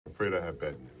afraid I have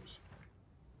bad news.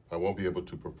 I won't be able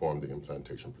to perform the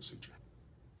implantation procedure.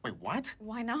 Wait, what?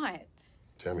 Why not?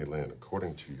 Tami-Lynn,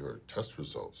 according to your test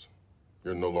results,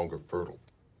 you're no longer fertile.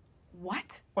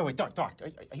 What? Wait, Doc,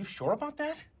 are you sure about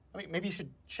that? I mean, maybe you should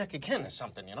check again or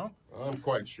something, you know? I'm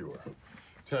quite sure.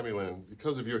 Tami-Lynn,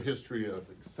 because of your history of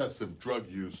excessive drug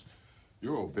use,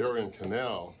 your ovarian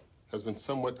canal has been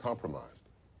somewhat compromised.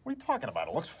 What are you talking about?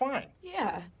 It looks fine.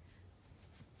 Yeah.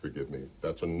 Forgive me,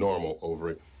 that's a normal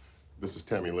ovary. This is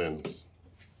Tami-Lynn's.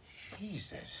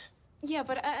 Jesus. Yeah,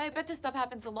 but I bet this stuff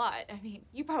happens a lot. I mean,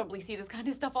 you probably see this kind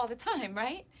of stuff all the time,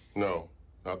 right? No,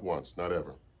 not once, not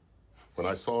ever. When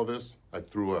I saw this, I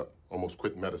threw up, almost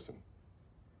quit medicine.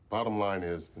 Bottom line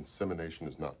is, insemination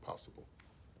is not possible.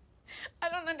 I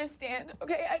don't understand,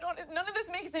 okay? None of this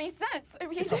makes any sense. I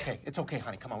mean... It's okay,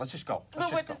 honey. Come on, let's just go.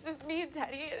 But what does this mean,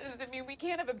 Teddy? Does it mean we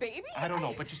can't have a baby? I don't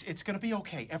know, but it's gonna be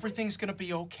okay. Everything's gonna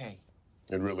be okay.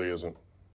 It really isn't.